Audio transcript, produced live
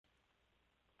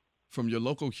From your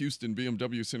local Houston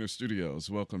BMW Center studios,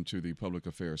 welcome to the Public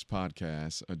Affairs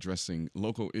Podcast, addressing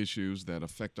local issues that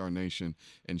affect our nation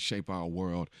and shape our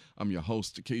world. I'm your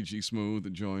host, KG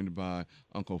Smooth, joined by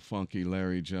Uncle Funky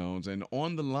Larry Jones. And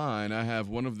on the line, I have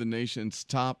one of the nation's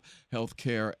top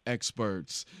healthcare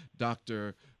experts,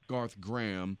 Dr. Garth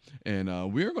Graham. And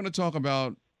we're going to talk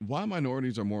about why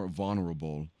minorities are more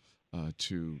vulnerable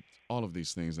to all of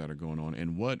these things that are going on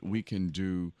and what we can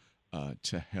do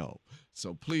to help.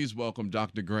 So please welcome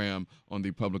Dr. Graham on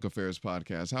the Public Affairs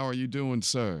Podcast. How are you doing,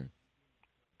 sir?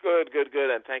 Good,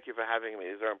 and thank you for having me.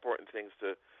 These are important things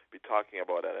to be talking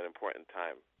about at an important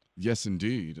time. Yes,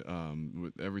 indeed.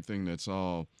 With everything that's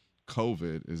all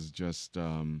COVID is just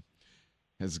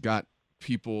has got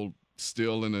people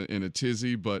still in a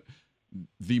tizzy. But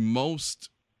the most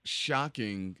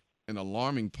shocking and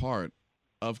alarming part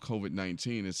of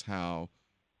COVID-19 is how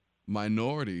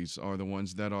minorities are the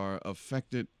ones that are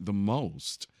affected the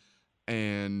most.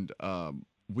 And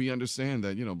we understand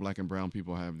that, black and brown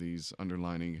people have these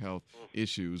underlying health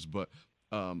issues. But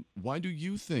why do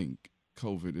you think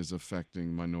COVID is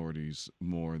affecting minorities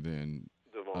more than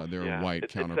their white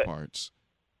counterparts?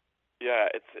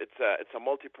 It's a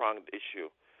multi-pronged issue.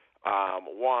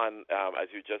 One, as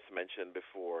you just mentioned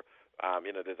before,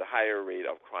 there's a higher rate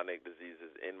of chronic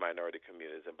diseases in minority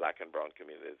communities and black and brown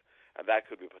communities, and that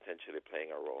could be potentially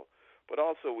playing a role. But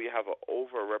also we have an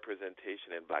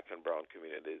overrepresentation in black and brown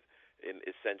communities in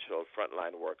essential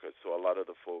frontline workers. So a lot of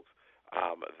the folks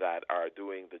that are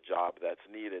doing the job that's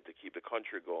needed to keep the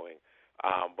country going,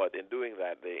 but in doing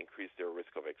that, they increase their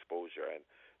risk of exposure. And,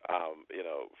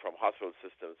 from hospital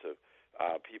systems to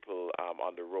people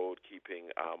on the road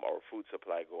keeping our food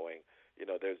supply going,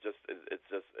 there's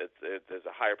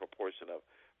a higher proportion of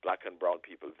black and brown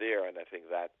people there, and I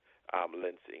think that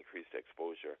lends to increased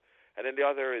exposure. And then the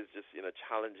other is just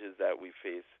challenges that we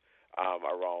face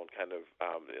around kind of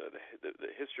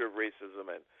the history of racism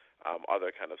and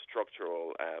other kind of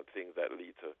structural things that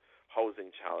lead to housing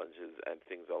challenges and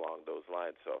things along those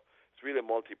lines. So it's really a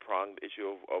multi-pronged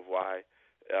issue of why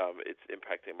it's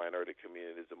impacting minority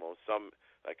communities the most. Some,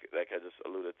 like I just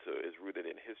alluded to, is rooted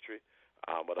in history,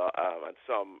 and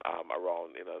some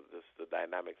around just the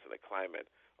dynamics and the climate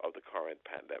of the current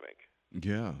pandemic.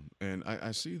 Yeah, and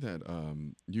I see that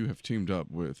you have teamed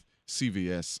up with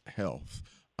CVS Health.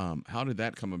 How did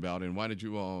that come about, and why did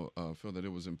you all feel that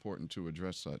it was important to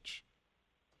address such?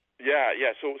 Yeah.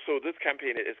 So this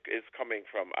campaign is coming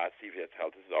from CVS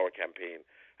Health. This is our campaign,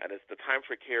 and it's the Time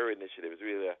for Care initiative. It's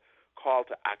really a call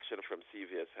to action from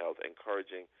CVS Health,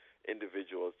 encouraging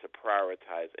individuals to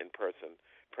prioritize in-person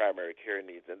primary care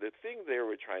needs. And the thing there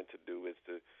we're trying to do is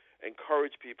to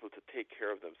encourage people to take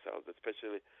care of themselves,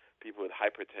 especially people with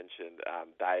hypertension,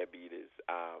 diabetes,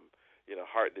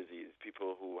 heart disease,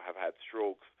 people who have had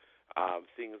strokes,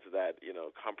 things that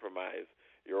compromise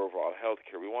your overall health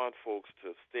care. We want folks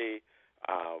to stay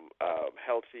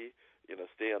healthy,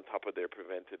 stay on top of their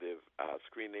preventative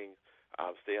screening,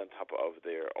 stay on top of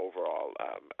their overall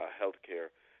health care.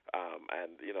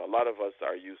 And a lot of us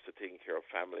are used to taking care of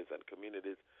families and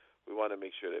communities. We want to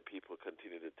make sure that people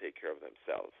continue to take care of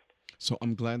themselves. So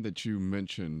I'm glad that you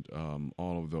mentioned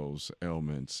all of those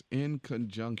ailments in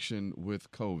conjunction with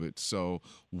COVID. So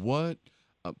what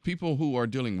people who are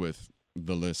dealing with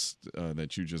the list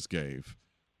that you just gave,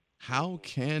 how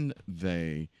can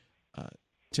they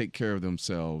take care of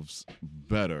themselves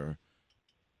better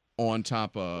on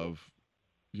top of,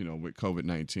 with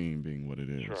COVID-19 being what it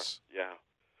is? Sure. Yeah.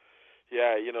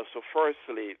 So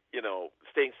firstly,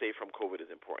 staying safe from COVID is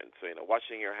important. So,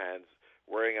 washing your hands,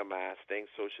 wearing a mask,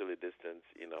 staying socially distanced,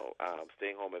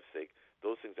 staying home if sick,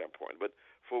 those things are important. But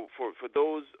for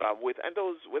those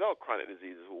those without chronic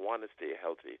diseases who want to stay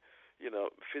healthy,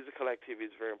 physical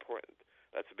activity is very important.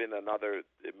 That's been another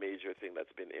major thing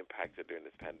that's been impacted during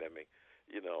this pandemic.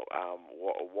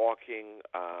 Walking,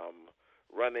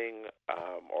 running,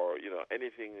 or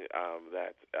anything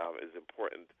that is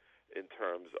important in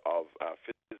terms of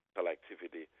physical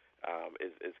activity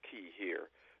is key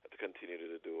here to continue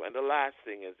to do. And the last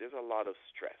thing is there's a lot of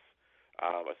stress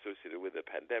associated with the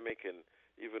pandemic and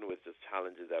even with just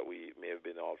challenges that we may have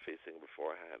been all facing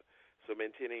beforehand. So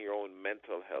maintaining your own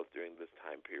mental health during this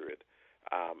time period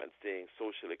and staying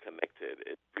socially connected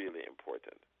is really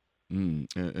important.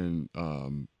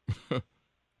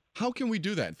 How can we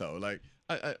do that, though? Like,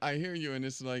 I hear you, and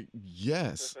it's like,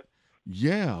 yes.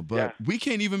 Yeah, but we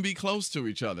can't even be close to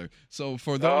each other. So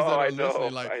for those that are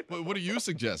listening, what do you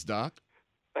suggest, Doc?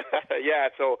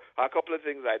 So a couple of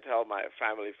things I tell my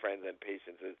family, friends, and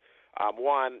patients is,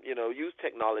 one, use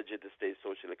technology to stay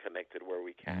socially connected where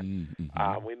we can.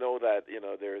 Mm-hmm. We know that,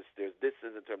 there's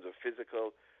distance in terms of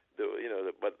physical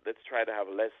but let's try to have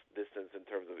less distance in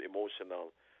terms of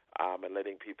emotional, and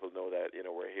letting people know that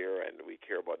we're here and we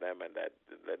care about them, and that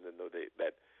letting them know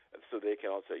that so they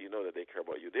can also that they care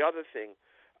about you. The other thing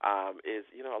is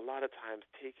a lot of times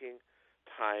taking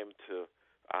time to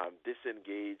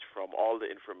disengage from all the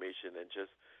information and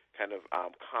just kind of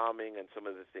calming and some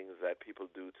of the things that people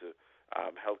do to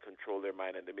help control their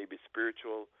mind, and they may be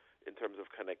spiritual in terms of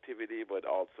connectivity, but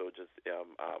also just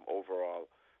overall,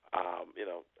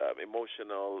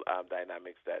 emotional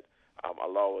dynamics that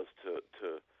allow us to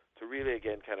really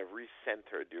again kind of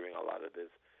recenter during a lot of this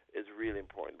is really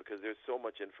important, because there's so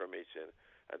much information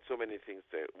and so many things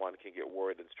that one can get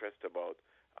worried and stressed about.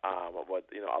 But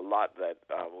a lot that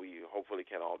we hopefully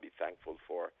can all be thankful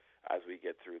for as we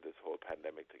get through this whole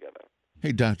pandemic together.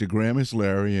 Hey, Dr. Graham, it's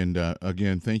Larry, and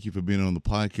again, thank you for being on the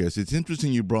podcast. It's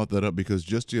interesting you brought that up, because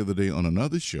just the other day on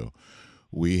another show,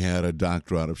 we had a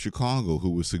doctor out of Chicago who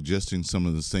was suggesting some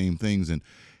of the same things, and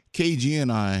KG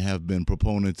and I have been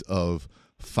proponents of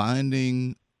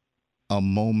finding a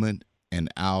moment, an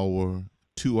hour,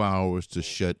 2 hours to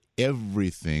shut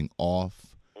everything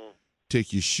off.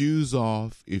 Take your shoes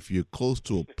off. If you're close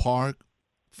to a park,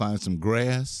 find some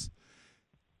grass,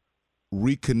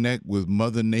 reconnect with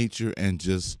Mother Nature, and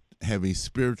just have a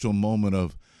spiritual moment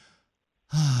of,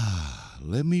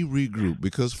 let me regroup.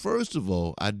 Because first of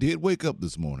all, I did wake up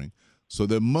this morning, so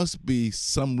there must be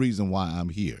some reason why I'm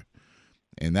here.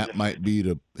 And that might be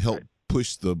to help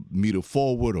push the meter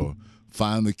forward, or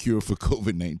find the cure for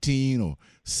COVID-19, or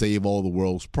save all the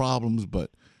world's problems.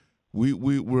 But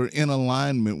we're in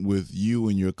alignment with you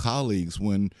and your colleagues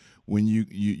when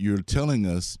you're telling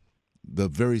us the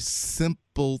very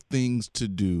simple things to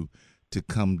do to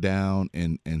come down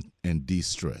and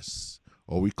de-stress.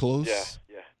 Are we close? Yeah.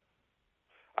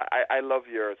 I love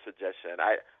your suggestion.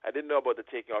 I didn't know about the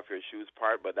taking off your shoes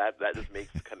part, but that just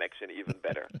makes the connection even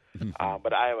better.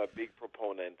 But I am a big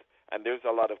proponent, and there's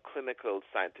a lot of clinical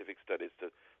scientific studies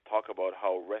to talk about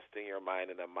how resting your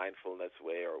mind in a mindfulness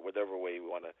way, or whatever way we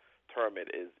want to term it,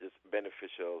 is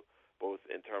beneficial both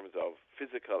in terms of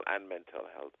physical and mental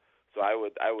health. So I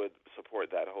would support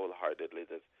that wholeheartedly.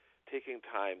 Just taking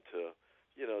time to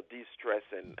de-stress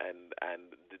and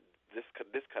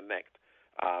disconnect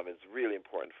is really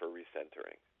important for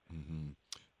recentering. Mm-hmm.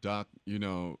 Doc,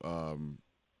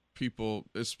 people,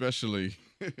 especially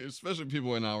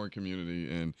people in our community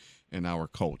and in our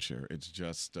culture, it's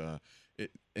just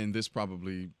and this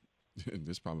probably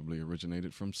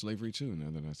originated from slavery too.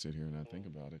 Now that I sit here and I think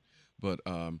about it, but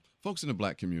folks in the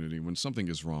Black community, when something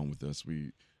is wrong with us,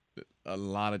 a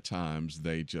lot of times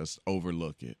they just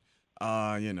overlook it.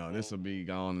 This will be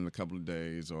gone in a couple of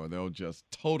days, or they'll just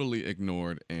totally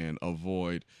ignore it and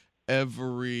avoid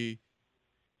every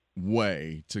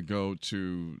way to go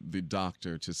to the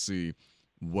doctor to see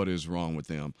what is wrong with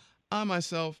them. I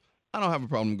myself, I don't have a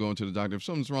problem going to the doctor. If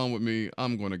something's wrong with me,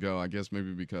 I'm going to go. I guess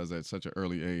maybe because at such an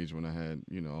early age, when I had,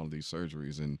 all these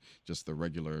surgeries and just the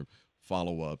regular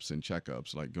follow-ups and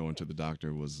checkups, like going to the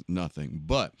doctor was nothing.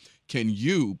 But can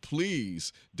you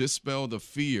please dispel the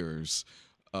fears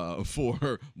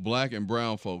for Black and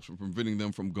brown folks, for preventing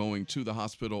them from going to the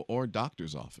hospital or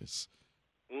doctor's office?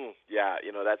 Yeah,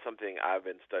 that's something I've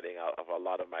been studying out of a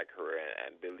lot of my career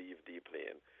and believe deeply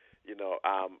in.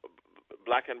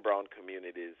 Black and brown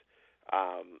communities,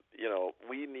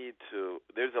 we need to.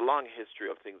 There's a long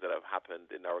history of things that have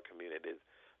happened in our communities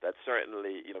that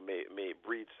certainly, may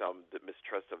breed some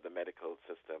mistrust of the medical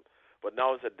system. But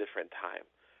now is a different time.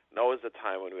 Now is the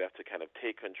time when we have to kind of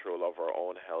take control of our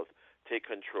own health, take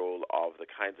control of the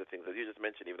kinds of things that you just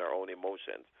mentioned, even our own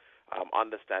emotions,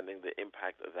 understanding the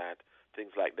impact of that.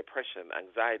 Things like depression,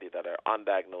 anxiety that are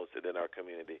undiagnosed in our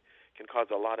community can cause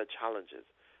a lot of challenges.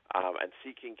 And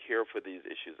seeking care for these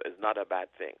issues is not a bad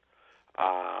thing,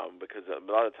 because a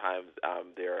lot of times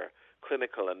there are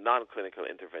clinical and non-clinical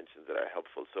interventions that are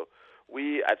helpful. So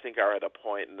I think, are at a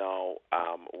point now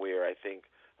where I think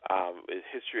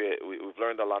history, we've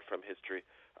learned a lot from history,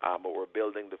 but we're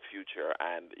building the future,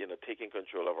 and taking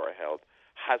control of our health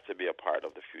has to be a part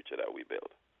of the future that we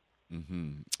build.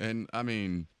 Mm-hmm. And I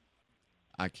mean,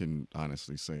 I can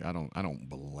honestly say I don't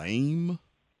blame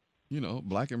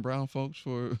Black and brown folks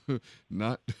for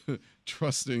not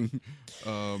trusting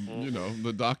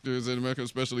the doctors in America,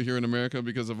 especially here in America,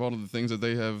 because of all of the things that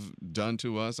they have done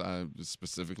to us. I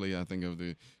think of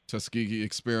the Tuskegee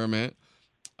experiment.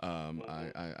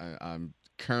 I'm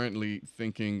currently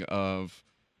thinking of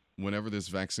whenever this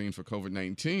vaccine for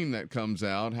COVID-19 that comes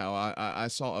out, how I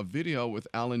saw a video with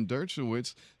Alan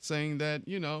Dershowitz saying that,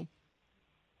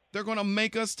 they're going to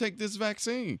make us take this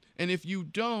vaccine. And if you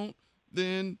don't,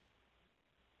 then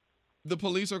the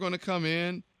police are going to come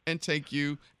in and take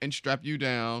you and strap you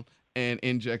down and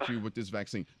inject you with this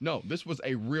vaccine. No, this was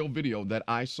a real video that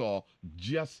I saw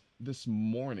just this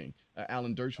morning.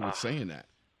 Alan Dershowitz saying that.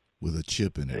 With a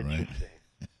chip in it, right?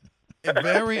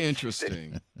 Very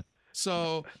interesting.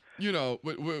 So,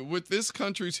 with this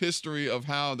country's history of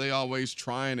how they always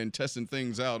trying and testing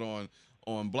things out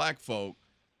on black folk,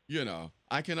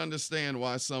 I can understand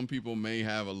why some people may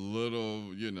have a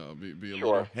little, be a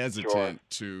little hesitant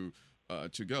to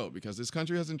go, because this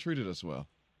country hasn't treated us well.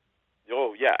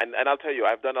 Oh, yeah, and I'll tell you,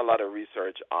 I've done a lot of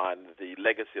research on the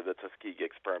legacy of the Tuskegee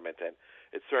experiment, and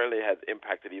it certainly has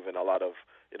impacted even a lot of,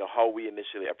 how we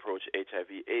initially approached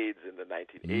HIV/AIDS in the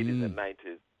 1980s and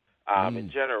 90s in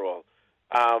general.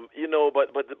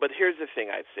 But here's the thing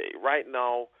I'd say. Right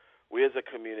now, we as a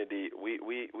community,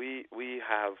 we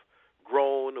have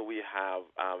grown. We have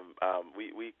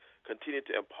we continue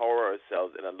to empower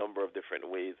ourselves in a number of different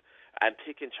ways and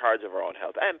taking charge of our own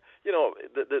health. And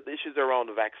the issues around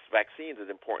vaccines is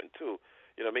important too.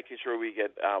 Making sure we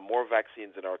get more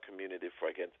vaccines in our community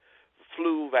against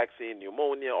flu vaccine,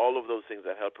 pneumonia, all of those things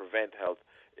that help prevent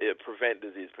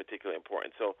disease, particularly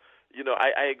important. So,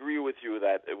 I agree with you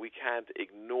that we can't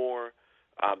ignore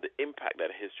the impact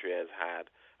that history has had,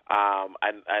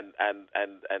 and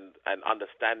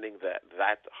understanding that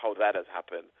how that has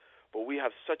happened. But we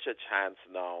have such a chance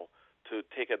now to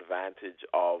take advantage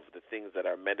of the things that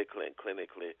are medically and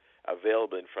clinically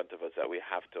available in front of us that we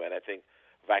have to. And I think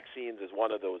vaccines is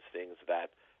one of those things that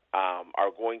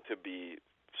are going to be,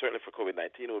 certainly for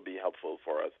COVID-19, will be helpful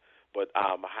for us, but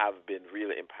have been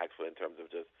really impactful in terms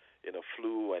of just,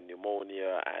 flu and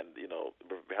pneumonia and,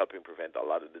 helping prevent a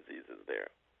lot of diseases there.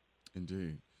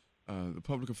 Indeed. The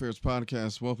Public Affairs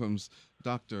Podcast welcomes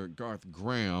Dr. Garth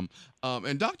Graham.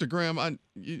 And Dr. Graham,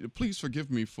 please forgive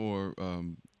me for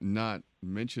not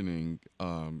mentioning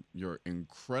your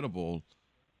incredible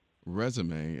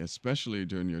resume, especially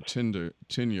during your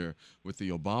tenure with the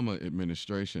Obama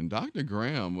administration. Dr.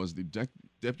 Graham was the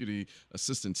Deputy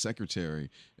Assistant Secretary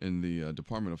in the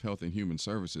Department of Health and Human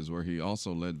Services, where he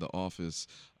also led the Office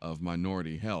of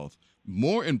Minority Health.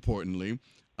 More importantly,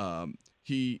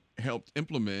 he helped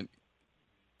implement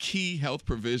key health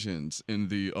provisions in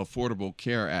the Affordable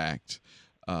Care Act,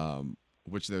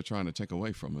 which they're trying to take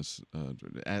away from us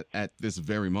at this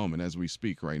very moment as we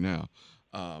speak right now.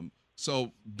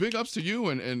 So big ups to you,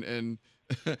 and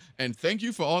and thank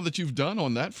you for all that you've done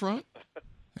on that front.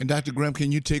 And Dr. Graham,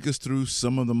 can you take us through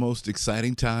some of the most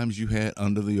exciting times you had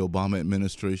under the Obama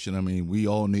administration? I mean, we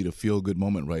all need a feel-good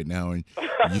moment right now, and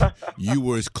you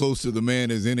were as close to the man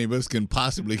as any of us can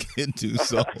possibly get to.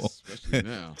 So especially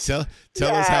now. tell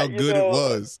us how good it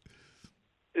was.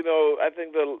 I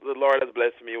think the Lord has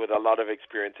blessed me with a lot of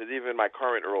experiences, even my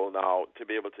current role now, to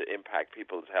be able to impact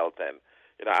people's health, and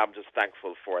I'm just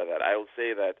thankful for that. I will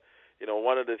say that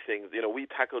one of the things, we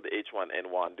tackled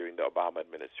H1N1 during the Obama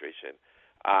administration.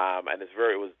 And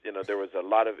there was a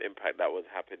lot of impact that was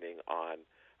happening on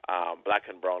black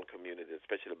and brown communities,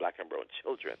 especially black and brown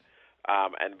children,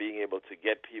 and being able to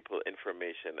get people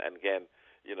information, and again,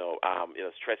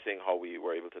 stressing how we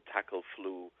were able to tackle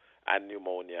flu and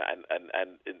pneumonia and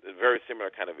in very similar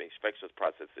kind of infectious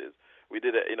processes. We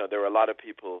did there were a lot of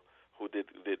people who did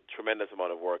tremendous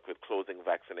amount of work with closing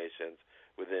vaccinations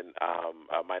within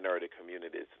minority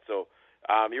communities. So.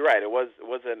 You're right. It was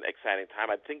an exciting time.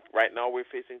 I think right now we're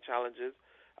facing challenges.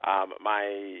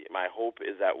 My hope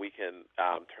is that we can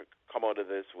come out of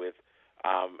this with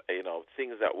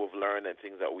things that we've learned and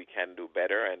things that we can do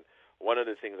better. And one of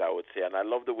the things I would say, and I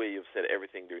love the way you've said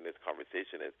everything during this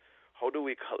conversation, is how do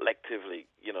we collectively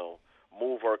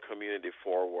move our community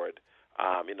forward?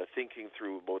 Thinking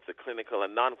through both the clinical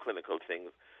and non-clinical things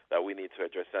that we need to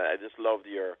address. And I just loved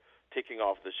your taking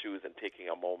off the shoes and taking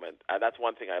a moment. And that's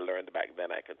one thing I learned back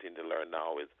then, I continue to learn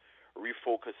now, is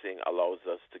refocusing allows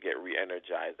us to get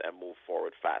re-energized and move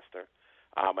forward faster.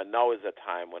 And now is a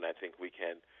time when I think we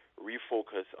can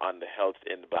refocus on the health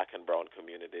in the black and brown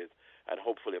communities and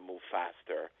hopefully move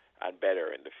faster and better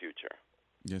in the future.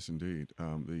 Yes, indeed.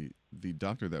 The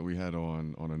doctor that we had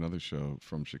on another show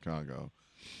from Chicago,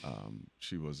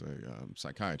 she was a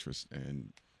psychiatrist,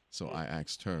 and so I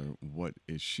asked her, what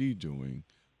is she doing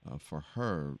for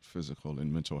her physical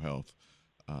and mental health,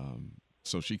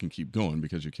 so she can keep going,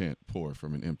 because you can't pour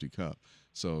from an empty cup.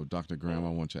 So, Dr. Graham, I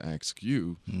want to ask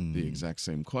you the exact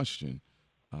same question.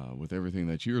 With everything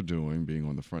that you're doing, being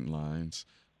on the front lines,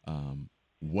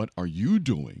 what are you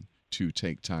doing to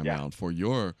take time out for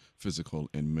your physical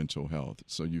and mental health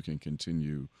so you can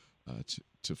continue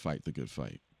to fight the good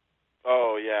fight?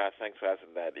 Oh, yeah, thanks for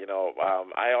asking that.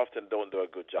 I often don't do a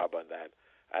good job on that.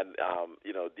 And,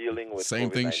 dealing with same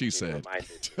COVID-19 thing she said.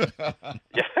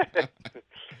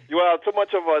 Well, too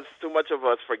much of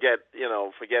us forget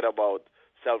about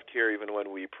self-care even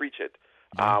when we preach it.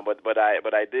 Yeah. But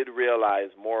I did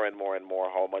realize more and more and more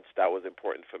how much that was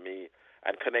important for me,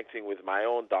 and connecting with my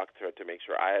own doctor to make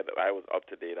sure I was up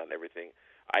to date on everything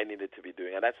I needed to be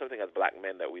doing. And that's something as black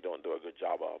men that we don't do a good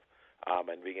job of,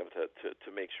 and being able to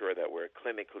make sure that we're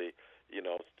clinically,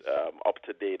 up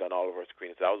to date on all of our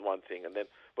screens. That was one thing. And then,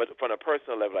 but from a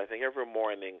personal level, I think every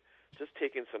morning, just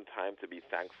taking some time to be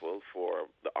thankful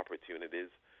for the opportunities.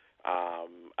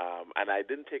 And I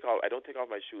don't take off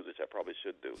my shoes, which I probably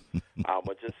should do.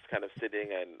 But just kind of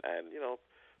sitting and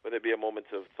whether it be a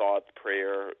moment of thought,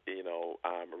 prayer,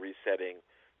 resetting,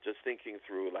 just thinking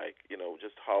through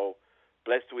just how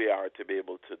blessed we are to be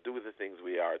able to do the things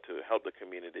we are, to help the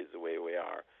communities the way we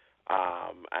are.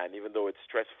 And even though it's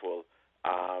stressful,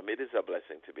 it is a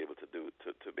blessing to be able to do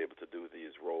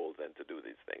these roles and to do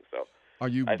these things. So Are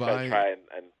you I try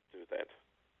and do that.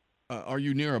 Are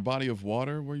you near a body of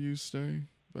water where you stay,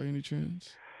 by any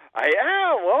chance? I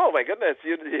am. Oh my goodness,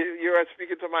 you are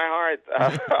speaking to my heart.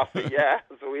 Yeah.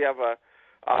 So we have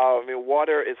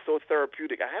water is so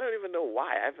therapeutic. I don't even know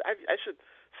why. I should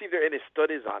see if there are any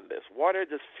studies on this. Water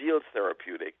just feels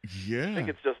therapeutic. Yeah. I think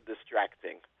it's just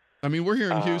distracting. I mean, we're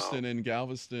here in Houston, and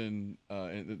Galveston,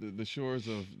 and the shores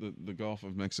of the Gulf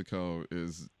of Mexico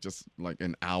is just like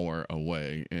an hour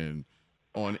away. And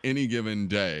on any given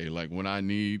day, like when I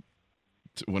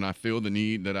feel the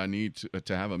need that I need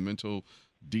to have a mental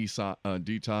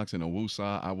detox and a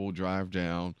woosah, I will drive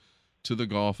down to the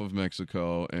Gulf of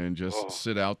Mexico and just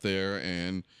sit out there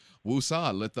and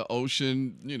woosah, let the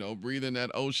ocean, breathe in that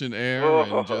ocean air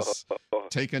and just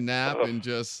take a nap and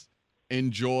just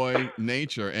enjoy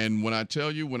nature. And when I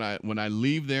tell you, when I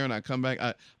leave there and I come back,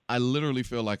 I literally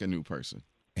feel like a new person.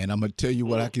 And I'm going to tell you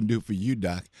what I can do for you,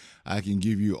 Doc. I can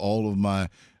give you all of my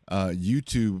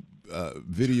YouTube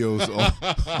videos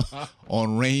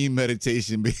on rain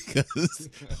meditation, because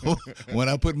when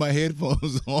I put my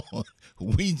headphones on,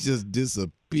 we just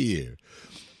disappear.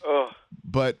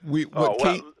 But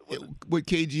what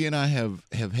KG and I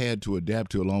have had to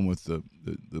adapt to, along with the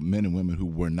men and women who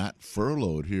were not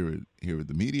furloughed here at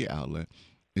the media outlet,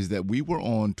 is that we were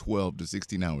on 12 to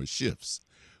 16-hour shifts.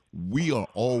 We are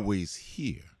always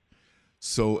here.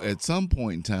 So at some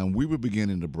point in time, we were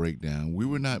beginning to break down. We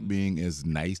were not being as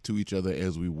nice to each other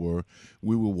as we were.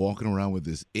 We were walking around with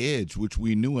this edge, which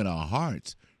we knew in our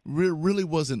hearts really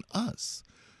wasn't us.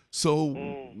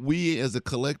 So we, as a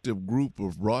collective group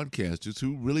of broadcasters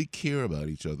who really care about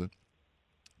each other,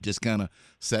 just kind of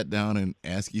sat down and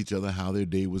asked each other how their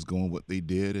day was going, what they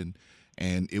did,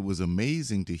 and it was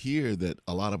amazing to hear that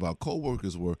a lot of our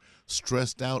coworkers were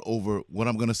stressed out over what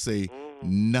I'm going to say,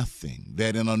 nothing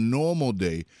that in a normal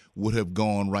day would have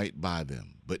gone right by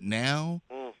them. But now,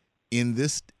 in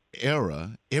this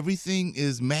era, everything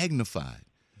is magnified.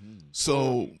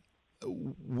 So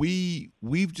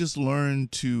we've just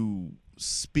learned to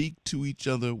speak to each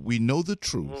other. We know the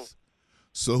truth.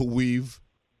 So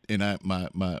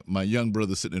my young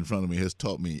brother sitting in front of me has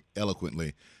taught me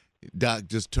eloquently, Doc,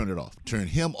 just turn it off. Turn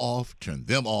him off. Turn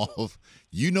them off.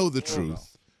 You know the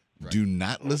truth. Right. Do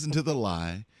not listen to the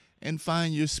lie, and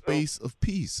find your space of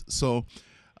peace. So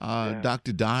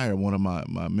Dr. Dyer, one of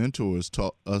my mentors,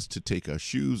 taught us to take our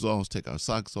shoes off, take our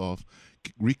socks off,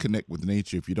 reconnect with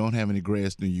nature. If you don't have any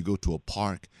grass near you, go to a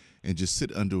park and just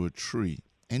sit under a tree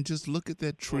and just look at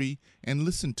that tree and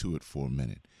listen to it for a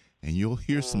minute. And you'll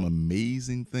hear some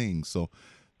amazing things. So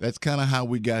that's kind of how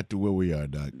we got to where we are,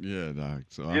 Doc. Yeah, Doc.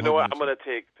 So you know what? I'm going to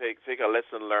take a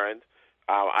lesson learned.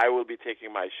 I will be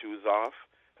taking my shoes off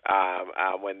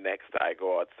when next I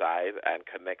go outside and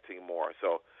connecting more.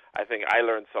 So I think I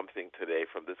learned something today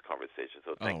from this conversation.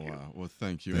 So thank you. Oh, wow. Well,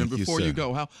 thank you. Thank and before you,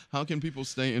 go, how can people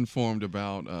stay informed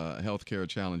about healthcare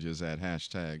challenges at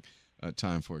hashtag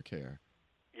Time for Care?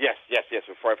 Yes.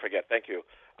 Before I forget, thank you.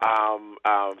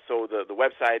 So the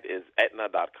website is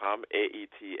Aetna.com,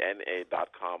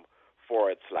 AETNA.com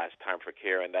 /Time for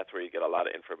Care, and that's where you get a lot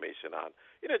of information on,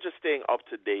 just staying up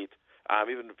to date,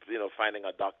 even, finding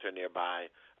a doctor nearby,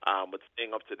 but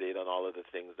staying up to date on all of the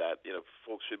things that,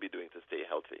 folks should be doing to stay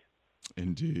healthy.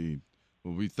 Indeed.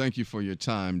 Well, we thank you for your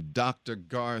time. Dr.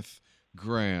 Garth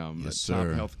Graham, yes, a top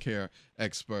sir. healthcare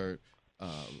expert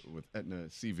with Aetna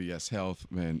CVS Health.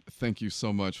 Man, thank you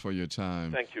so much for your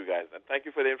time. Thank you, guys. And thank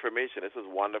you for the information. This is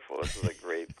wonderful. This is a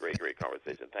great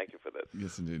conversation. Thank you for this.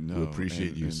 Yes, indeed. No, We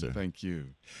appreciate you, sir. Thank you.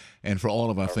 And for all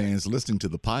of our fans listening to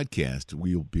the podcast,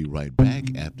 we'll be right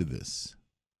back after this.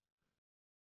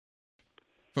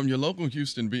 From your local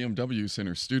Houston BMW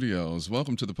Center studios,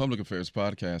 welcome to the Public Affairs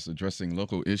Podcast, addressing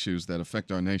local issues that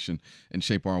affect our nation and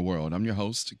shape our world. I'm your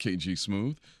host, KG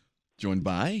Smooth. Joined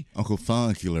by Uncle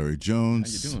Funky Larry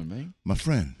Jones. How you doing, man? My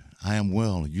friend, I am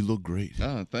well. You look great.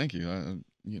 Thank you.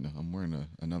 I'm wearing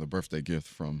another birthday gift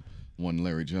from one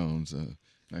Larry Jones. A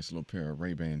nice little pair of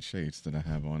Ray-Ban shades that I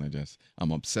have on.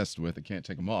 I'm obsessed with. I can't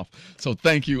take them off. So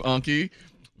thank you, Unky,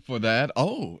 for that.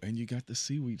 Oh, and you got the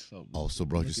seaweed soap. Also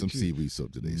brought you some seaweed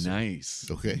soap today. Nice.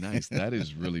 Okay. Nice. That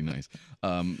is really nice.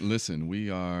 Listen,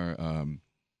 we are.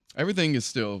 Everything is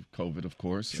still COVID, of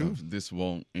course. Sure. This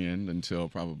won't end until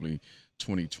probably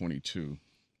 2022.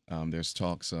 There's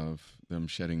talks of them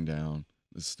shutting down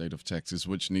the state of Texas,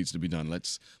 which needs to be done.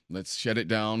 Let's shut it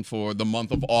down for the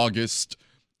month of August,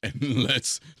 and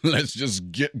let's just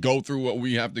go through what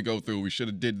we have to go through. We should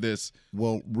have did this.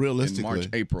 Well, realistically, in March,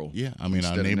 April. Yeah, I mean,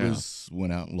 our neighbors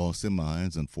went out and lost their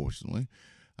minds. Unfortunately,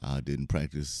 didn't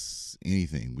practice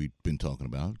anything we'd been talking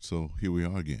about. So here we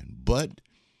are again. But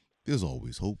there's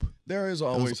always hope. There is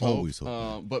always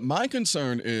hope. But my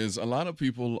concern is a lot of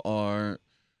people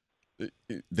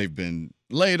they've been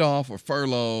laid off or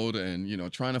furloughed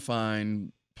and, trying to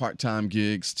find part-time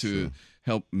gigs to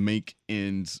help make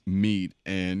ends meet.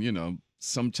 And,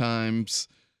 sometimes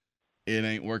it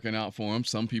ain't working out for them.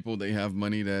 Some people, they have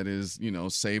money that is,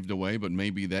 saved away, but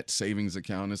maybe that savings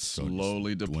account is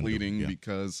slowly depleting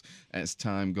because as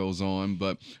time goes on.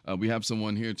 But we have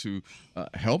someone here to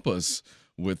help us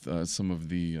with some of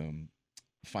the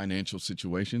financial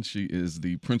situations. She is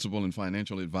the principal and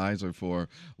financial advisor for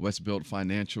Westbuilt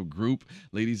Financial Group.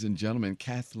 Ladies and gentlemen,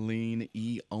 Katleen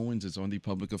E. Owens is on the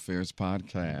Public Affairs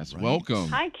Podcast. Right. Welcome.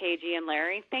 Hi, KG and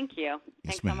Larry. Thank you.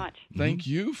 Thanks so much. Thank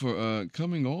you for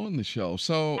coming on the show.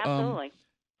 So, absolutely.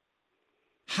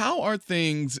 How are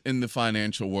things in the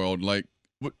financial world? Like,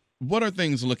 what are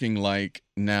things looking like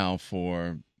now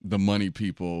for the money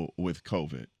people with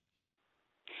COVID?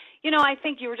 I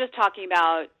think you were just talking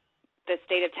about the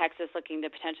state of Texas looking to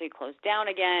potentially close down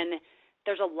again.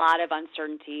 There's a lot of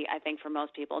uncertainty, I think, for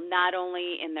most people, not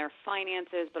only in their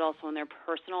finances, but also in their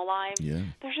personal lives. Yeah.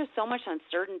 There's just so much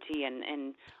uncertainty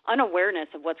and unawareness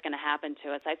of what's going to happen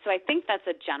to us. So I think that's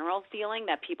a general feeling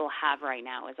that people have right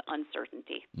now is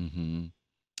uncertainty. Mm-hmm.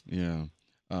 Yeah.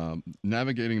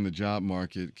 Navigating the job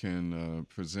market can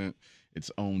present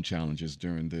its own challenges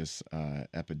during this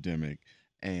epidemic.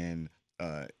 And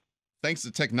thanks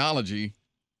to technology,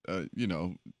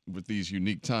 with these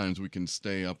unique times, we can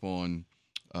stay up on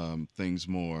things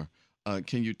more.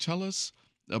 Can you tell us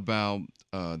about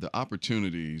the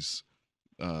opportunities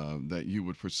that you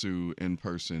would pursue in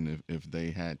person if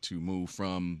they had to move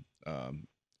from,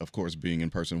 of course, being in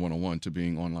person one-on-one to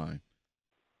being online?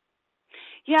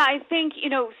 Yeah, I think,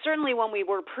 certainly when we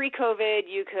were pre-COVID,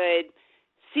 you could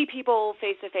see people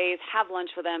face-to-face, have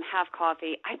lunch with them, have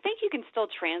coffee. I think you can still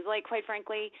translate, quite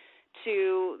frankly,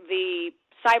 to the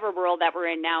cyber world that we're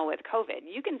in now with COVID.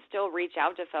 You can still reach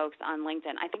out to folks on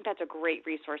LinkedIn. I think that's a great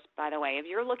resource, by the way. If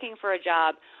you're looking for a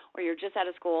job or you're just out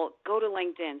of school, go to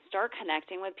LinkedIn, start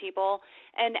connecting with people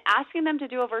and asking them to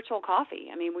do a virtual coffee.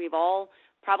 I mean, we've all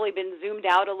probably been zoomed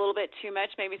out a little bit too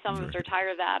much. Maybe some of us are tired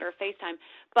of that, or FaceTime.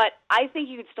 But I think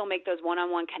you could still make those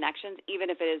one-on-one connections, even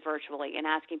if it is virtually, and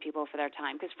asking people for their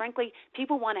time. Because, frankly,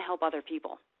 people want to help other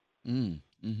people.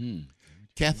 Mm-hmm.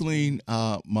 Kathleen,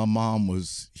 my mom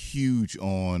was huge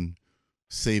on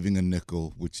saving a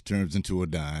nickel, which turns into a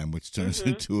dime, which turns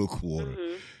into a quarter.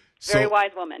 Mm-hmm. Very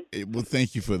wise woman. Well,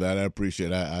 thank you for that. I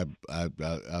appreciate it.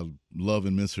 I love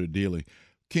and miss her dearly.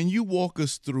 Can you walk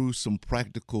us through some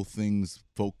practical things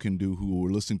folk can do who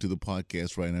are listening to the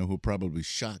podcast right now who are probably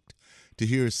shocked to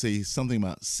hear us say something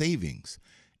about savings?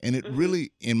 And it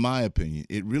really, in my opinion,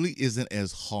 it really isn't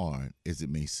as hard as it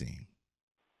may seem.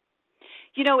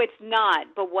 It's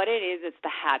not, but what it is, it's the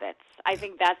habits. I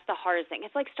think that's the hardest thing.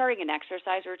 It's like starting an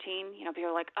exercise routine. People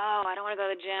are like, oh, I don't want to go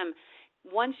to the gym.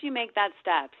 Once you make that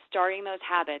step, starting those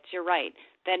habits, you're right.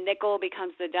 Then nickel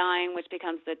becomes the dime, which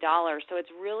becomes the dollar. So it's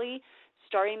really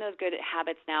starting those good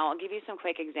habits now. I'll give you some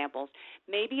quick examples.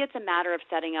 Maybe it's a matter of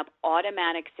setting up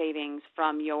automatic savings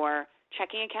from your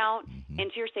checking account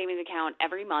into your savings account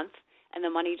every month, and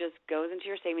the money just goes into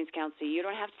your savings account so you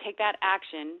don't have to take that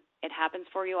action. It happens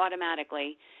for you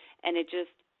automatically, and it just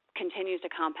continues to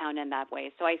compound in that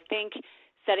way. So I think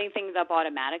setting things up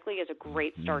automatically is a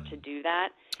great start to do that.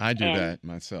 I do that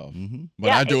myself. But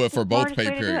I do it for both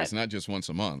pay periods, not just once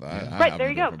a month. Right, there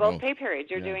you go, both pay periods.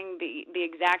 You're doing the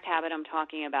exact habit I'm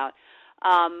talking about.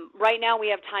 Right now we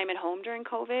have time at home during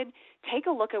COVID. Take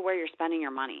a look at where you're spending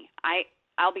your money.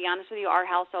 I'll be honest with you, our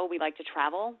household, we like to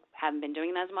travel, haven't been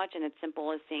doing that as much, and it's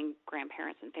simple as seeing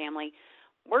grandparents and family.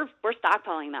 We're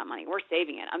stockpiling that money. We're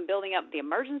saving it. I'm building up the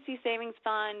emergency savings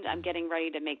fund. I'm getting ready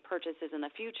to make purchases in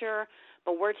the future.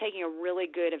 But we're taking a really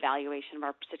good evaluation of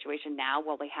our situation now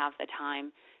while we have the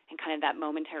time and kind of that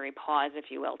momentary pause,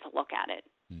 if you will, to look at it.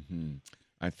 Mm-hmm.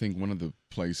 I think one of the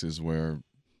places where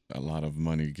a lot of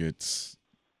money gets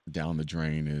down the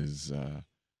drain is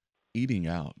eating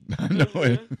out. I know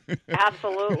it.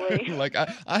 Absolutely. Like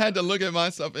I had to look at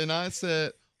myself and I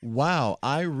said, wow,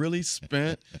 I really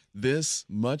spent this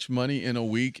much money in a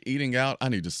week eating out. I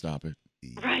need to stop it.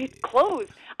 Right. Clothes.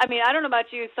 I mean, I don't know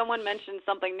about you. Someone mentioned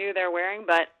something new they're wearing,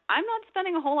 but I'm not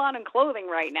spending a whole lot on clothing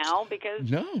right now because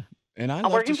No. And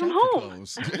I'm working from home.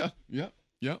 Clothes. Yeah.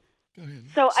 Go ahead.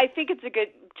 So I think it's a good,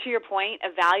 to your point,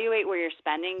 evaluate where you're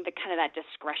spending the kind of that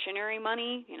discretionary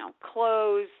money,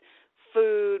 clothes,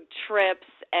 food, trips,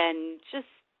 and just,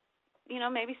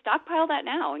 maybe stockpile that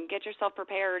now and get yourself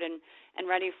prepared and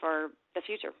ready for the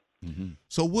future. Mm-hmm.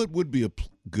 So what would be a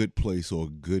good place or a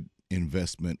good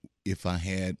investment if I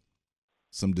had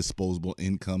some disposable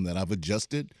income that I've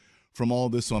adjusted from all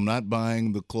this? So I'm not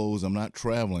buying the clothes, I'm not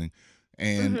traveling,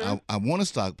 and I want to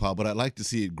stockpile, but I'd like to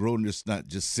see it grow and not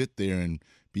just sit there and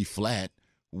be flat.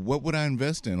 What would I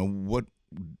invest in? Or what?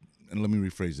 And let me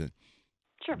rephrase that.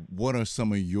 Sure. What are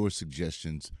some of your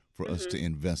suggestions for us to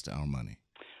invest our money?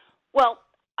 Well,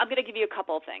 I'm going to give you a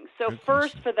couple of things. So Good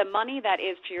first, question. for the money that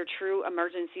is for your true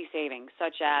emergency savings,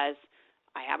 such as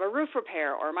I have a roof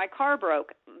repair or my car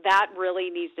broke, that really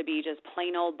needs to be just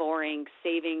plain old boring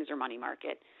savings or money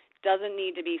market. Doesn't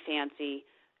need to be fancy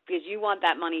because you want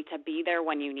that money to be there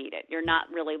when you need it. You're not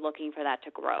really looking for that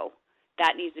to grow.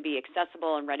 That needs to be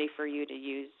accessible and ready for you to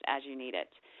use as you need it.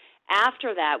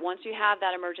 After that, once you have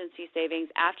that emergency savings,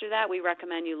 after that, we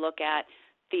recommend you look at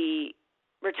the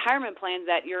retirement plans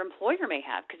that your employer may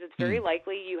have because it's very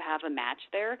likely you have a match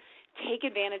there. Take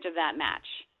advantage of that match.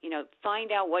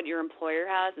 Find out what your employer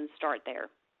has and start there.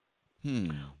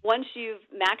 Once you've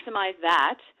maximized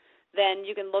that, then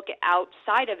you can look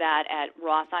outside of that at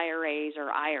Roth IRAs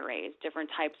or IRAs, different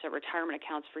types of retirement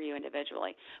accounts for you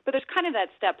individually. But there's kind of that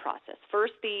step process.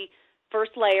 First, the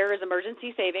first layer is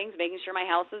emergency savings, making sure my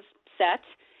house is set,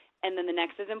 and then the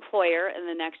next is employer, and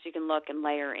the next you can look and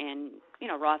layer in,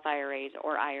 Roth IRAs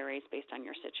or IRAs based on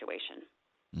your situation.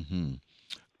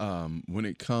 When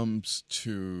it comes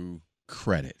to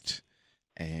credit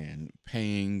and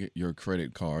paying your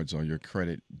credit cards or your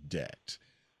credit debt,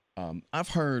 I've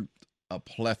heard a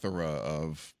plethora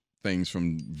of things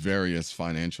from various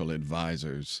financial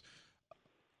advisors.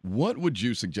 What would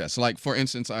you suggest? Like, for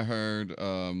instance, I heard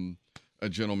a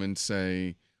gentleman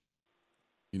say,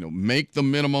 make the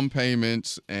minimum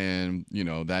payments and,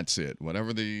 that's it.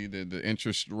 Whatever the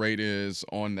interest rate is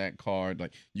on that card,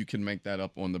 like you can make that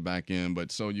up on the back end,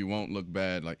 but so you won't look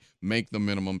bad, like make the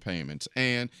minimum payments.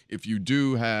 And if you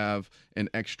do have an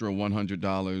extra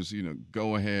 $100,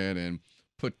 go ahead and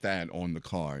put that on the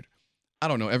card. I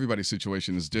don't know. Everybody's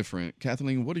situation is different.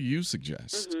 Kathleen, what do you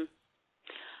suggest?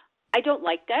 I don't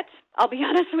like debt, I'll be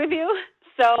honest with you.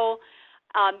 So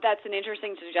that's an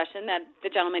interesting suggestion that the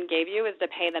gentleman gave you is to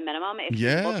pay the minimum. If you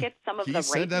look at some of the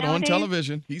rates he said that nowadays, on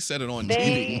television. He said it on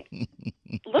TV.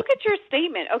 Look at your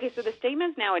statement. Okay, so the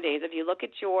statements nowadays, if you look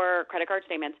at your credit card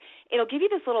statements, it'll give you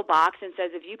this little box and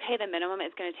says if you pay the minimum,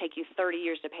 it's going to take you 30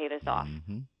 years to pay this off.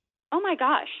 Oh, my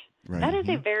gosh. Right. That is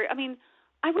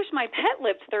I wish my pet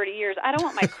lived 30 years. I don't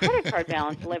want my credit card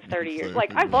balance to live 30 years.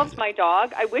 Like, I loved my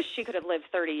dog. I wish she could have lived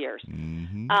 30 years.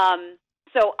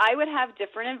 So I would have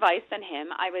different advice than him.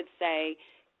 I would say,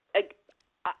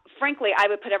 frankly, I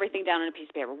would put everything down on a piece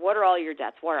of paper. What are all your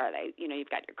debts? What are they? You've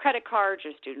got your credit cards,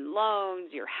 your student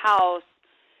loans, your house.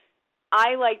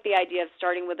 I like the idea of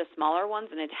starting with the smaller ones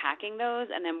and attacking those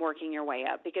and then working your way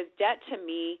up because debt to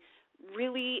me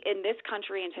really in this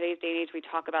country in today's day and age, we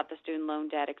talk about the student loan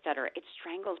debt, et cetera. It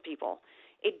strangles people.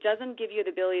 It doesn't give you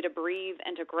the ability to breathe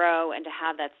and to grow and to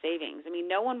have that savings. I mean,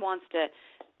 no one wants to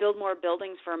build more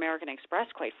buildings for American Express,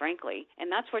 quite frankly,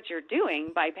 and that's what you're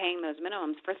doing by paying those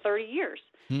minimums for 30 years.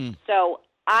 So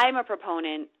I'm a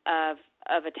proponent of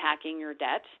attacking your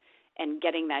debt and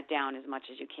getting that down as much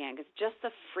as you can because just the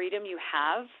freedom you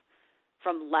have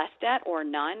from less debt or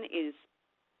none is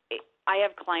I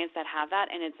have clients that have that,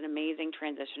 and it's an amazing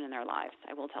transition in their lives,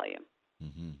 I will tell you.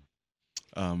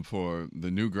 For the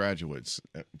new graduates,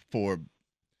 for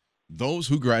those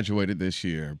who graduated this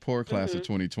year, poor class of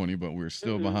 2020, but we're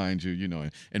still behind you,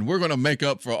 and we're going to make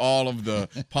up for all of the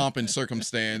pomp and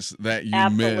circumstance that you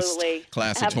missed,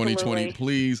 class of 2020.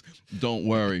 Please don't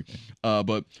worry.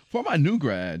 But for my new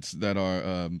grads that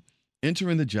are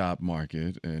entering the job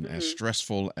market, and as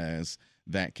stressful as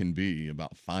that can be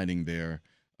about finding their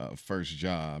first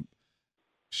job,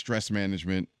 stress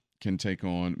management can take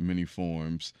on many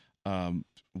forms.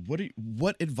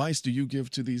 What advice do you give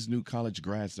to these new college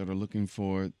grads that are looking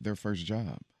for their first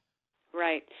job?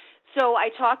 Right. So I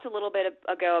talked a little bit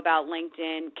ago about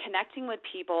LinkedIn, connecting with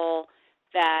people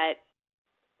that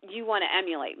you want to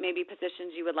emulate, maybe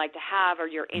positions you would like to have or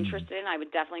you're interested in. I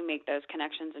would definitely make those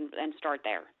connections and start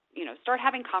there. Start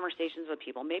having conversations with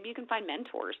people. Maybe you can find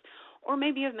mentors, or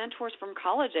maybe you have mentors from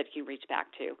college that you reach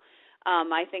back to.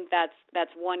 I think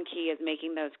that's one key, is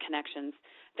making those connections.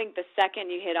 I think the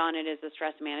second you hit on it is the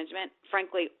stress management.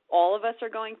 Frankly, all of us are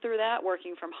going through that,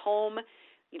 working from home.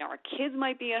 Our kids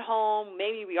might be at home.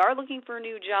 Maybe we are looking for a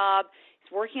new job.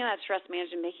 It's working on that stress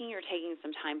management, making you're taking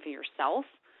some time for yourself.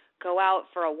 Go out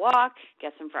for a walk,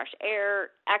 get some fresh air,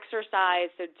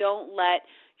 exercise. So don't let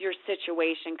your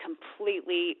situation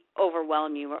completely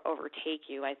overwhelm you or overtake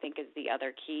you, I think, is the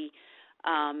other key.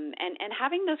 And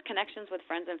having those connections with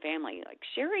friends and family, like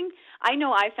sharing. I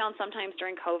know I found sometimes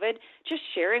during COVID, just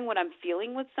sharing what I'm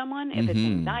feeling with someone, if it's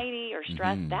anxiety or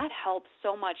stress, that helps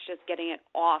so much. Just getting it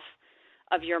off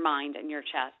of your mind and your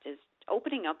chest is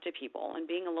opening up to people and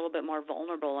being a little bit more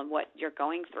vulnerable in what you're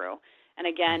going through. And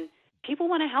again, people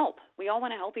want to help. We all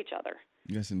want to help each other.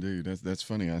 Yes, indeed. That's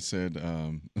funny. I said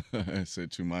I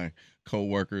said to my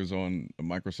coworkers on a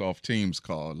Microsoft Teams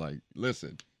call, like,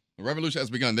 listen, the revolution has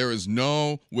begun. There is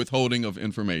no withholding of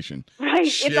information. Right.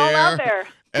 It's all out there.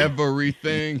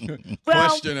 Everything. Well,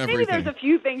 question everything. Maybe there's a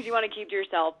few things you want to keep to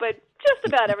yourself, but just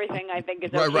about everything I think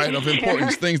is okay. Right, of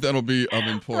importance, things that'll be of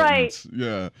importance. Right.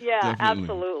 Yeah, definitely.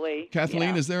 Absolutely.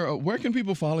 Kathleen, is there where can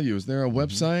people follow you? Is there a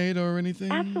website or anything?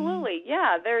 Absolutely.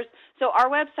 Yeah, so our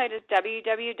website is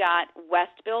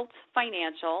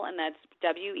www.westbiltfinancial, and that's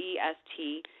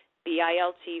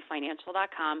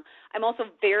WESTBILTfinancial.com. I'm also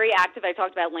very active. I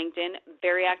talked about LinkedIn,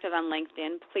 very active on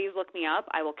LinkedIn. Please look me up.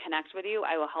 I will connect with you.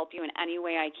 I will help you in any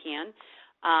way I can.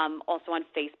 Also on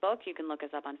Facebook. You can look us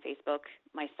up on Facebook,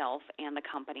 myself, and the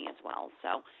company as well.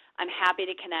 So I'm happy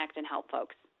to connect and help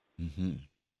folks. Mm-hmm.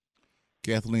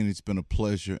 Kathleen, it's been a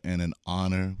pleasure and an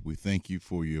honor. We thank you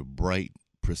for your bright,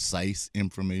 precise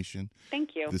information.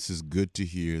 Thank you. This is good to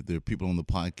hear. There are people on the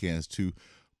podcast who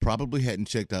probably hadn't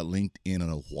checked out LinkedIn in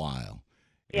a while.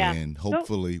 Yeah. And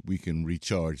hopefully we can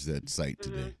recharge that site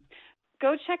today.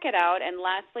 Go check it out. And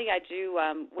lastly, I do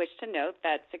wish to note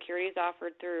that security is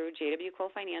offered through JW Cole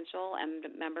Financial and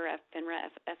member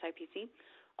FINRA SIPC.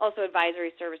 Also,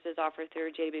 advisory services offered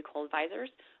through JW Cole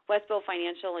Advisors. Westbill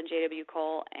Financial and JW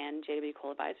Cole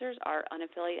Advisors are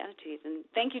unaffiliated entities. And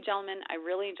thank you, gentlemen. I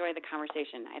really enjoyed the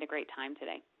conversation. I had a great time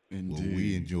today. Indeed. Well,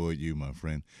 we enjoyed you, my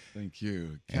friend. Thank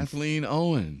you. Kathleen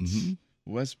Owens,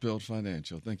 Westbill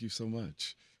Financial. Thank you so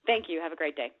much. Thank you. Have a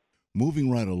great day.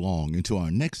 Moving right along into our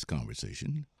next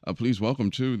conversation. Please welcome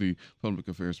to the Public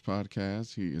Affairs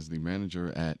Podcast. He is the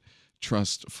manager at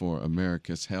Trust for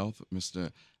America's Health,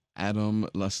 Mr. Adam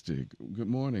Lustig. Good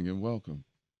morning and welcome.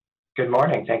 Good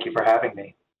morning. Thank you for having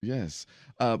me. Yes.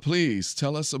 Please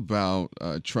tell us about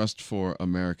Trust for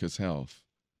America's Health.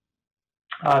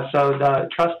 So the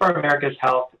Trust for America's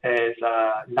Health is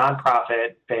a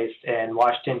nonprofit based in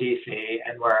Washington, D.C.,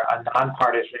 and we're a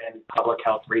nonpartisan public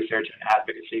health research and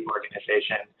advocacy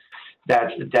organization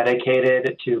that's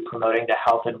dedicated to promoting the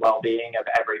health and well-being of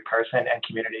every person and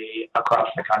community across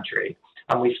the country.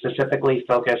 We specifically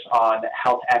focus on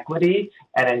health equity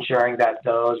and ensuring that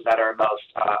those that are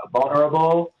most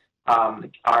vulnerable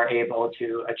are able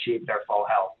to achieve their full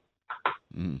health.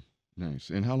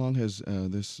 Nice. And how long has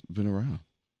this been around?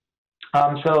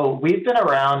 So we've been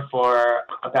around for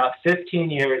about 15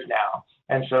 years now.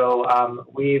 And so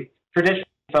we've traditionally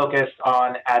focused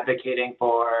on advocating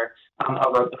for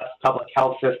a robust public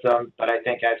health system. But I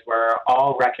think as we're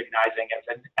all recognizing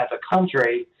as a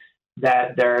country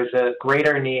that there's a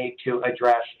greater need to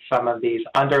address some of these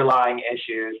underlying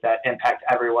issues that impact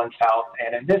everyone's health.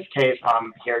 And in this case,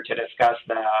 I'm here to discuss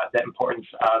the importance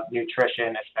of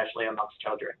nutrition, especially amongst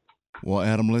children. Well,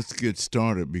 Adam, let's get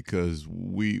started because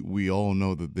we all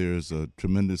know that there's a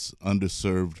tremendous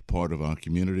underserved part of our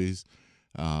communities,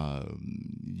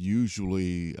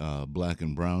 usually black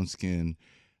and brown skin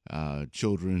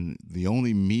children. The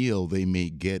only meal they may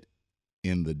get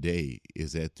in the day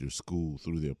is at their school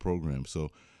through their program.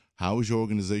 So how is your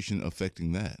organization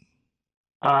affecting that?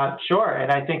 Sure.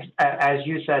 And I think, as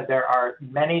you said, there are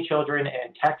many children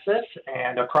in Texas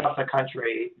and across the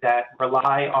country that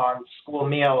rely on school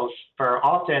meals for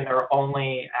often their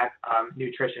only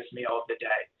nutritious meal of the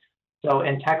day. So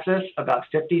in Texas, about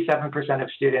 57%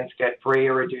 of students get free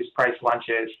or reduced price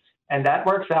lunches, and that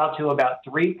works out to about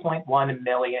 3.1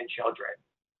 million children.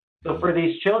 So for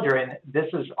these children, this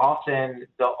is often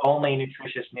the only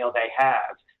nutritious meal they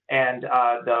have. And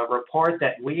the report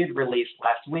that we had released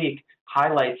last week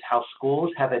highlights how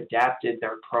schools have adapted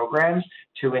their programs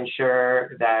to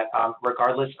ensure that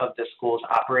regardless of the school's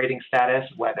operating status,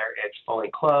 whether it's fully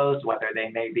closed, whether they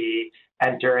may be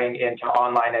entering into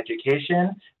online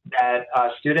education, that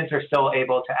students are still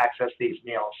able to access these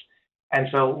meals. And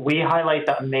so we highlight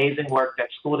the amazing work that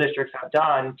school districts have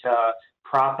done to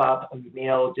prop up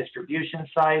meal distribution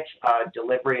sites,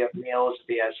 delivery of meals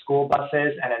via school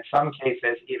buses, and in some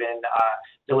cases, even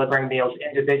delivering meals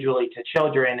individually to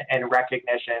children in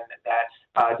recognition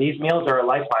that these meals are a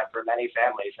lifeline for many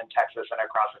families in Texas and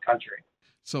across the country.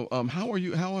 So,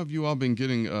 how have you all been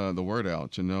getting the word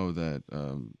out to know that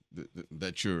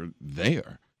that you're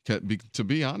there? To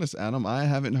be honest, Adam, I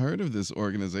haven't heard of this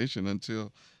organization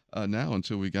until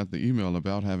we got the email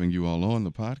about having you all on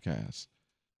the podcast.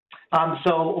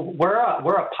 So we're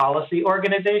a policy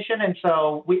organization, and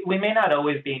so we may not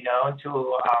always be known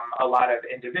to a lot of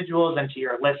individuals and to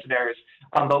your listeners,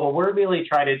 but what we're really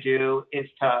trying to do is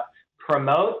to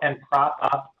promote and prop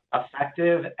up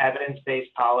effective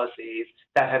evidence-based policies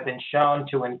that have been shown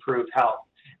to improve health.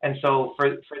 And so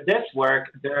for this work,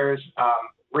 there's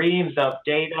reams of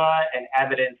data and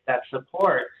evidence that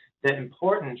support the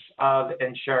importance of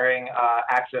ensuring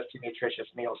access to nutritious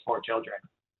meals for children.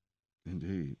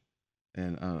 Indeed.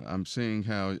 And I'm seeing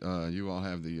how you all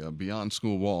have the Beyond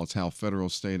School Walls, how federal,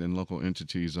 state, and local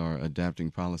entities are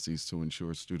adapting policies to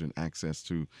ensure student access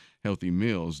to healthy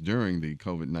meals during the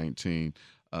COVID-19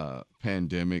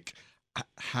 pandemic.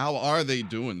 How are they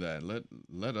doing that?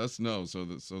 Let us know so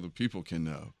the people can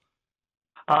know.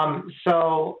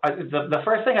 The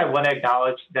first thing I want to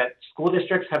acknowledge that school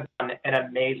districts have done an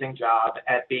amazing job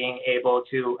at being able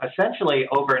to essentially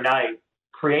overnight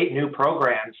create new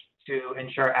programs to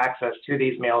ensure access to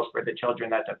these meals for the children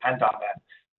that depend on them.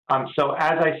 So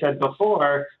as I said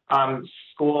before,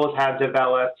 schools have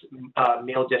developed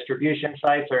meal distribution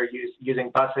sites or using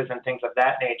buses and things of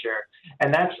that nature.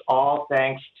 And that's all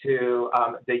thanks to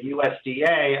the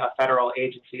USDA, a federal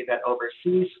agency that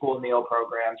oversees school meal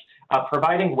programs,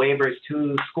 providing waivers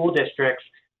to school districts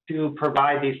to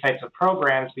provide these types of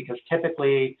programs because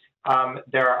typically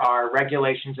there are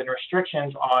regulations and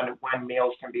restrictions on when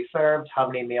meals can be served, how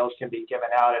many meals can be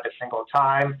given out at a single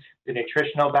time, the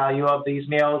nutritional value of these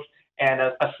meals, and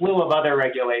a slew of other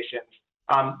regulations.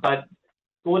 But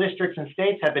school districts and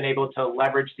states have been able to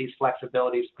leverage these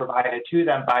flexibilities provided to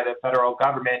them by the federal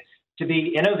government to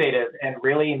be innovative and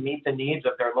really meet the needs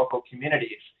of their local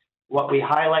communities. What we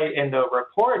highlight in the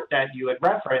report that you had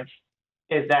referenced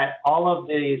is that all of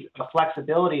these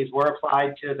flexibilities were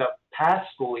applied to the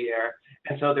past school year.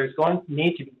 And so there's going to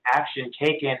need to be action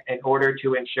taken in order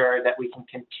to ensure that we can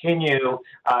continue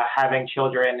having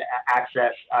children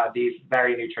access these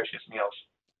very nutritious meals.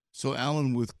 So,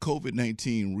 Alan, with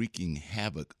COVID-19 wreaking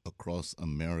havoc across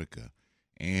America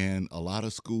and a lot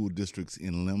of school districts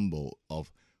in limbo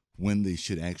of when they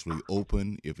should actually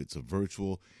open, if it's a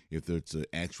virtual, if it's an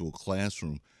actual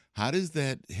classroom, how does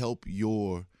that help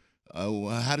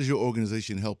how does your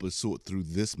organization help us sort through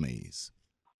this maze?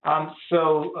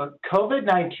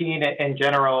 COVID-19 in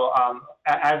general,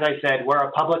 as I said, we're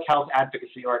a public health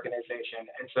advocacy organization.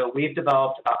 And so we've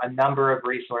developed a number of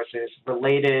resources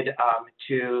related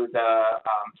to the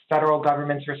federal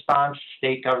government's response,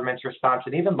 state government's response,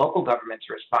 and even local government's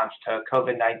response to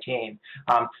COVID-19.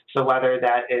 So whether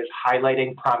that is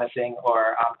highlighting promising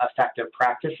or effective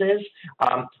practices,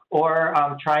 or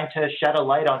trying to shed a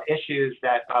light on issues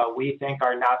that we think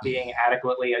are not being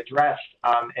adequately addressed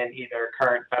in either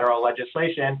current federal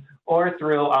legislation or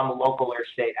through local or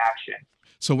state action.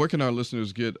 So where can our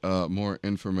listeners get more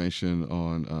information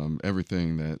on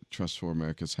everything that Trust for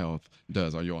America's Health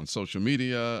does? Are you on social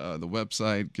media, the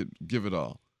website? Give it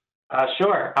all.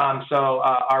 Sure. So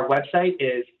our website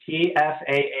is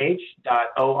tfah.org.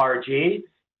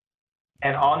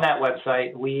 And on that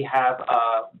website, we have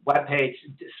a webpage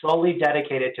solely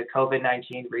dedicated to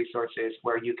COVID-19 resources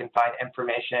where you can find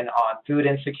information on food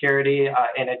insecurity,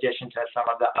 in addition to some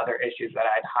of the other issues that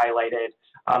I'd highlighted.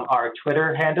 Our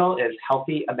Twitter handle is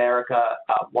Healthy America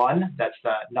 1. That's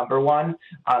the number 1.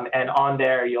 And on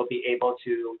there, you'll be able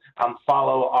to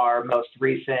follow our most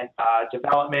recent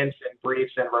developments and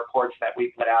briefs and reports that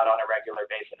we put out on a regular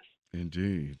basis.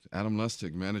 Indeed. Adam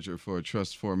Lustig, manager for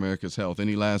Trust for America's Health.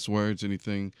 Any last words,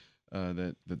 anything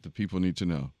that the people need to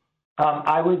know? First,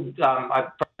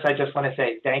 I just want to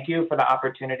say thank you for the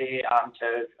opportunity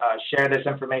to share this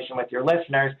information with your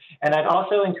listeners. And I'd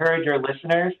also encourage your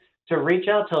listeners to reach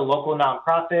out to local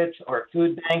nonprofits or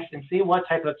food banks and see what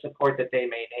type of support that they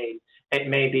may need. It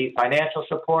may be financial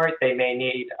support. They may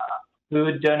need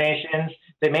food donations.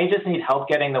 They may just need help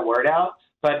getting the word out.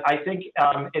 But I think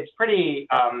it's pretty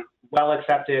well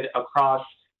accepted across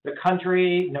the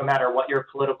country, no matter what your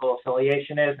political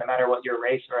affiliation is, no matter what your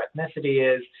race or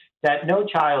ethnicity is, that no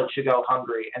child should go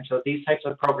hungry. And so these types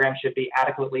of programs should be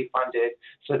adequately funded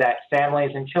so that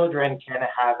families and children can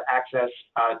have access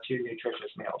to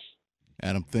nutritious meals.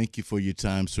 Adam, thank you for your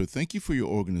time, sir. Thank you for your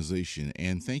organization,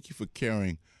 and thank you for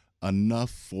caring enough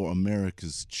for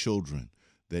America's children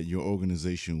that your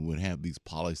organization would have these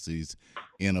policies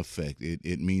in effect.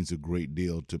 It means a great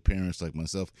deal to parents like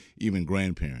myself, even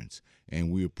grandparents,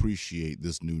 and we appreciate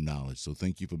this new knowledge. So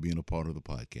thank you for being a part of the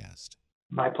podcast.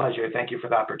 My pleasure. Thank you for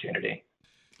the opportunity.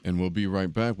 And we'll be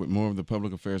right back with more of the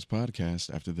Public Affairs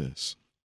Podcast after this.